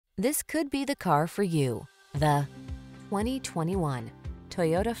This could be the car for you. The 2021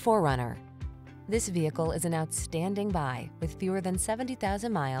 Toyota 4Runner. This vehicle is an outstanding buy with fewer than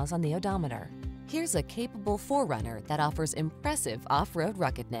 70,000 miles on the odometer. Here's a capable 4Runner that offers impressive off-road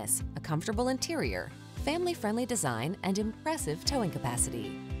ruggedness, a comfortable interior, family-friendly design, and impressive towing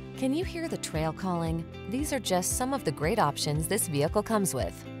capacity. Can you hear the trail calling? These are just some of the great options this vehicle comes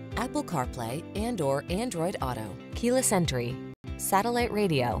with: Apple CarPlay and/or Android Auto, keyless entry, satellite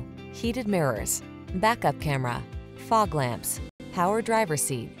radio, heated mirrors, backup camera, fog lamps, power driver's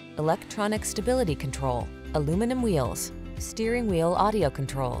seat, electronic stability control, aluminum wheels, steering wheel audio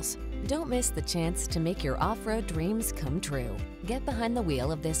controls. Don't miss the chance to make your off-road dreams come true. Get behind the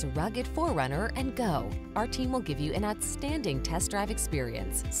wheel of this rugged 4Runner and go. Our team will give you an outstanding test drive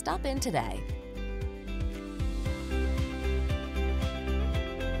experience. Stop in today.